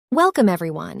Welcome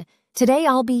everyone. Today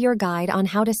I'll be your guide on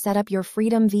how to set up your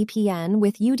FREEDOM VPN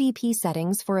with UDP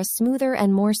settings for a smoother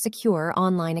and more secure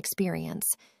online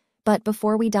experience. But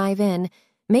before we dive in,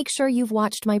 make sure you've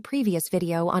watched my previous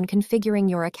video on configuring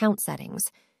your account settings.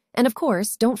 And of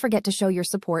course, don't forget to show your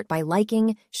support by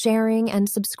liking, sharing, and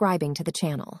subscribing to the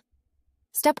channel.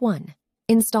 Step 1.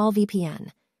 Install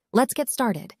VPN. Let's get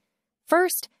started.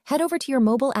 First, head over to your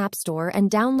mobile app store and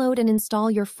download and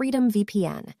install your FREEDOM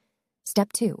VPN.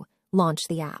 Step 2. Launch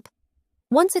the app.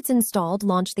 Once it's installed,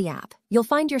 launch the app. You'll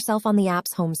find yourself on the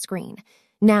app's home screen.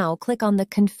 Now, click on the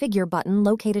Configure button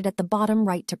located at the bottom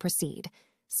right to proceed.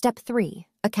 Step 3.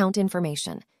 Account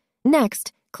information.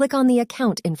 Next, click on the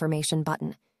Account Information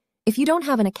button. If you don't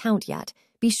have an account yet,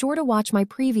 be sure to watch my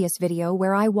previous video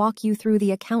where I walk you through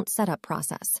the account setup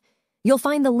process. You'll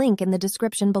find the link in the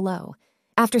description below.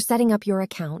 After setting up your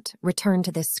account, return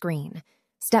to this screen.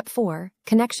 Step 4.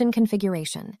 Connection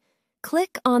configuration.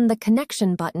 Click on the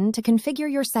Connection button to configure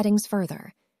your settings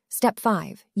further. Step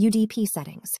 5. UDP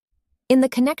settings. In the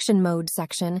Connection Mode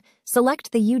section,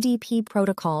 select the UDP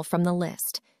protocol from the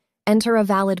list. Enter a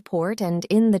valid port and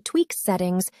in the Tweaks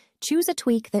settings, choose a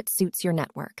tweak that suits your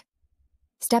network.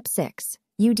 Step 6.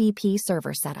 UDP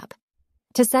server setup.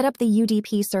 To set up the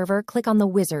UDP server, click on the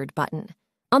Wizard button.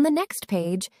 On the next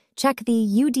page, check the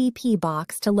UDP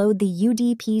box to load the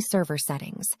UDP server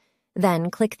settings.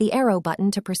 Then click the arrow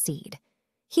button to proceed.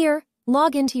 Here,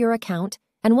 log into your account,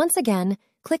 and once again,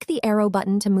 click the arrow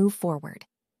button to move forward.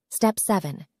 Step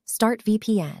 7. Start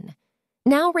VPN.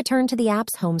 Now return to the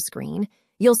app's home screen.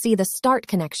 You'll see the Start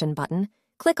Connection button.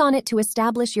 Click on it to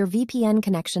establish your VPN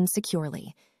connection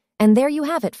securely. And there you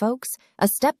have it, folks, a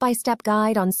step-by-step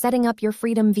guide on setting up your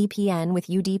FREEDOM VPN with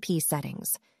UDP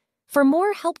settings. For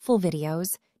more helpful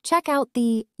videos, check out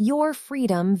the Your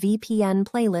Freedom VPN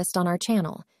playlist on our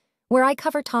channel, where I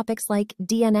cover topics like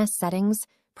DNS settings,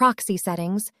 proxy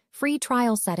settings, free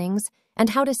trial settings,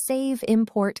 and how to save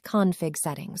import config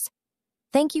settings.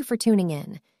 Thank you for tuning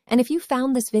in, and if you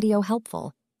found this video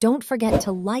helpful, don't forget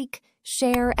to like,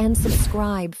 share, and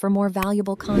subscribe for more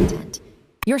valuable content.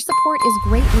 Your support is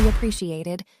greatly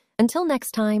appreciated. Until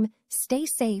next time, stay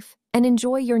safe and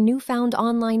enjoy your newfound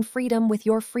online freedom with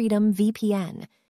your FREEDOM VPN.